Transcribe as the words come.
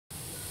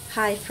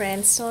Hi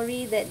friends,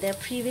 sorry that the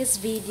previous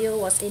video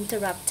was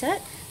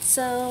interrupted.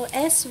 So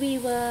as we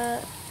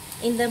were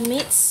in the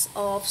midst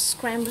of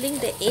scrambling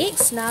the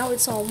eggs, now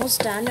it's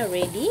almost done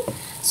already.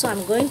 So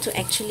I'm going to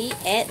actually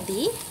add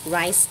the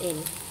rice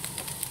in.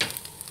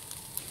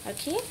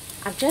 Okay,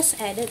 I've just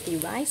added the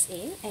rice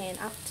in, and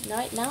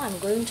right now I'm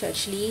going to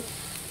actually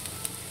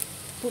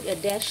put a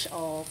dash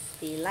of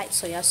the light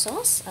soya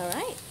sauce.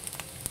 Alright.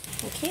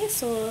 Okay,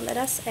 so let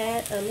us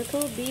add a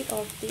little bit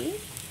of the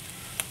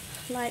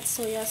light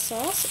soya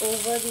sauce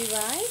over the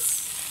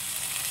rice.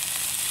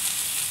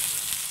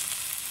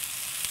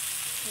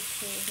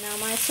 Okay, now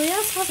my soya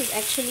sauce is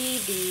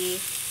actually the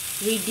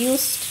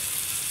reduced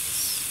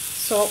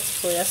salt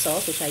soya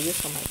sauce which I use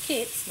for my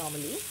kids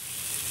normally.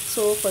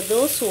 So for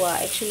those who are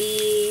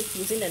actually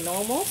using the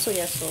normal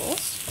soya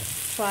sauce,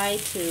 try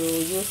to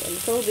use a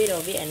little bit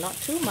of it and not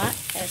too much,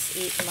 as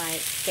it might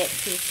get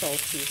too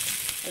salty.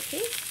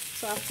 Okay,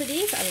 so after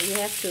this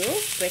you have to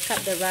break up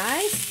the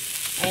rice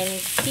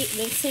and keep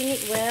mixing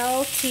it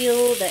well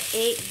till the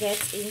egg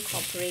gets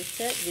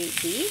incorporated with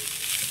the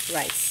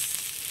rice.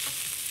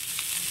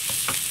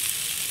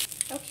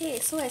 Okay,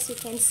 so as you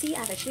can see,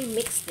 I've actually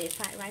mixed the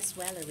fried rice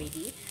well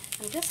already.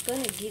 I'm just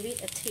going to give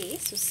it a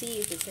taste to see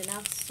if it's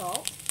enough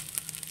salt.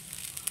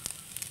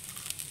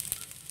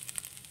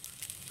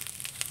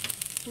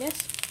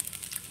 Yes,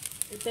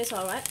 it tastes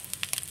alright,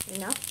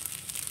 enough.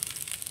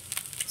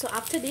 So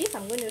after this,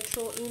 I'm going to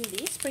throw in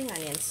the spring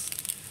onions.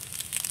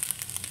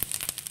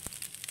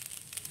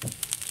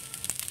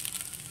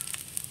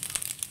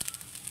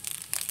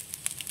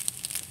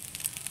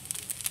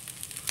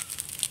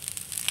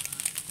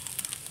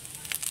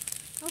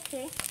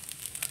 Okay,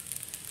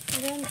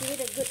 and then give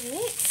it a good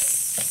mix.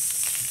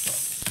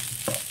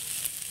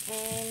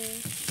 And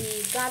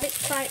the garlic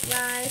fried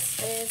rice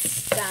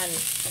is done.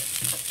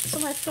 So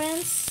my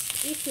friends,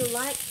 if you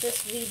like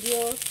this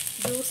video,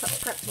 do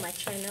subscribe to my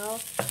channel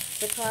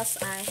because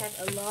I have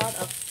a lot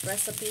of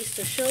recipes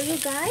to show you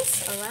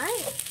guys.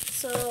 Alright,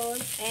 so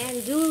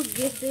and do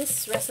give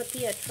this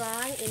recipe a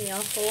try in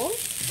your home.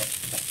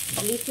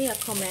 Leave me a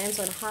comment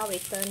on how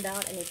it turned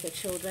out and if your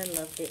children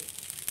loved it.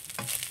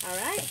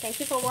 Alright, thank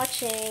you for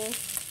watching.